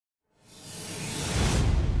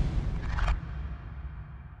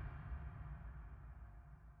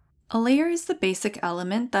A layer is the basic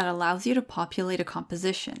element that allows you to populate a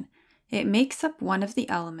composition. It makes up one of the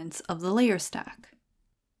elements of the layer stack.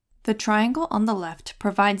 The triangle on the left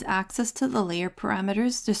provides access to the layer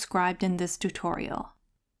parameters described in this tutorial.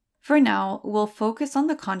 For now, we'll focus on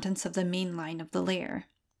the contents of the main line of the layer.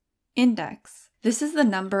 Index. This is the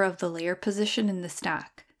number of the layer position in the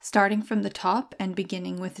stack, starting from the top and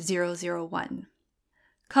beginning with 001.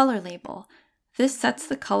 Color label. This sets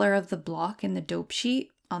the color of the block in the dope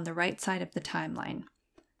sheet on the right side of the timeline.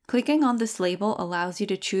 Clicking on this label allows you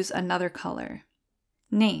to choose another color.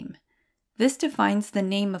 Name. This defines the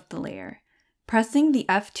name of the layer. Pressing the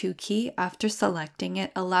F2 key after selecting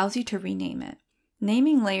it allows you to rename it.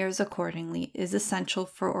 Naming layers accordingly is essential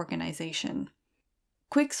for organization.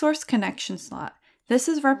 Quick Source Connection Slot. This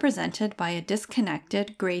is represented by a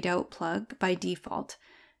disconnected grayed out plug by default,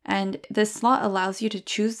 and this slot allows you to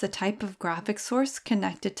choose the type of graphic source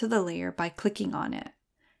connected to the layer by clicking on it.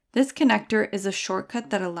 This connector is a shortcut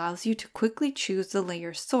that allows you to quickly choose the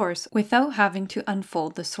layer's source without having to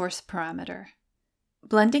unfold the source parameter.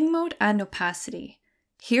 Blending mode and opacity.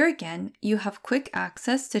 Here again, you have quick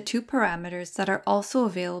access to two parameters that are also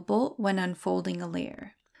available when unfolding a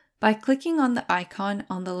layer. By clicking on the icon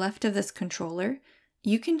on the left of this controller,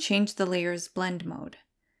 you can change the layer's blend mode.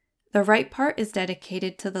 The right part is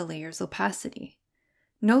dedicated to the layer's opacity.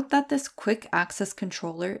 Note that this quick access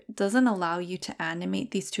controller doesn't allow you to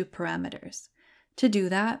animate these two parameters. To do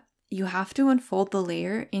that, you have to unfold the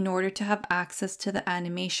layer in order to have access to the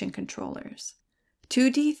animation controllers.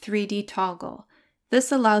 2D 3D toggle.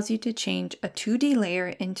 This allows you to change a 2D layer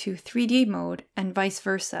into 3D mode and vice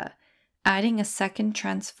versa, adding a second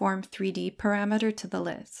transform 3D parameter to the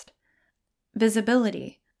list.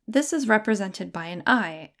 Visibility. This is represented by an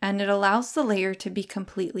eye, and it allows the layer to be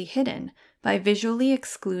completely hidden by visually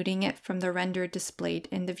excluding it from the render displayed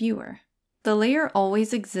in the viewer. The layer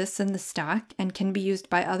always exists in the stack and can be used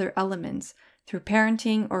by other elements through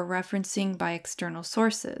parenting or referencing by external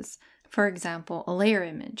sources, for example, a layer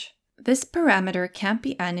image. This parameter can't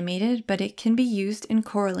be animated, but it can be used in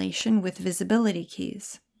correlation with visibility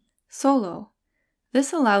keys. Solo.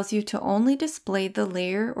 This allows you to only display the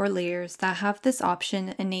layer or layers that have this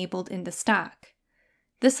option enabled in the stack.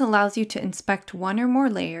 This allows you to inspect one or more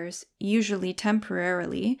layers, usually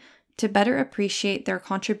temporarily, to better appreciate their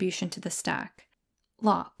contribution to the stack.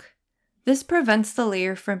 Lock. This prevents the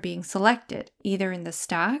layer from being selected, either in the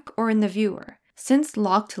stack or in the viewer. Since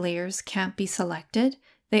locked layers can't be selected,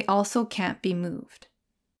 they also can't be moved.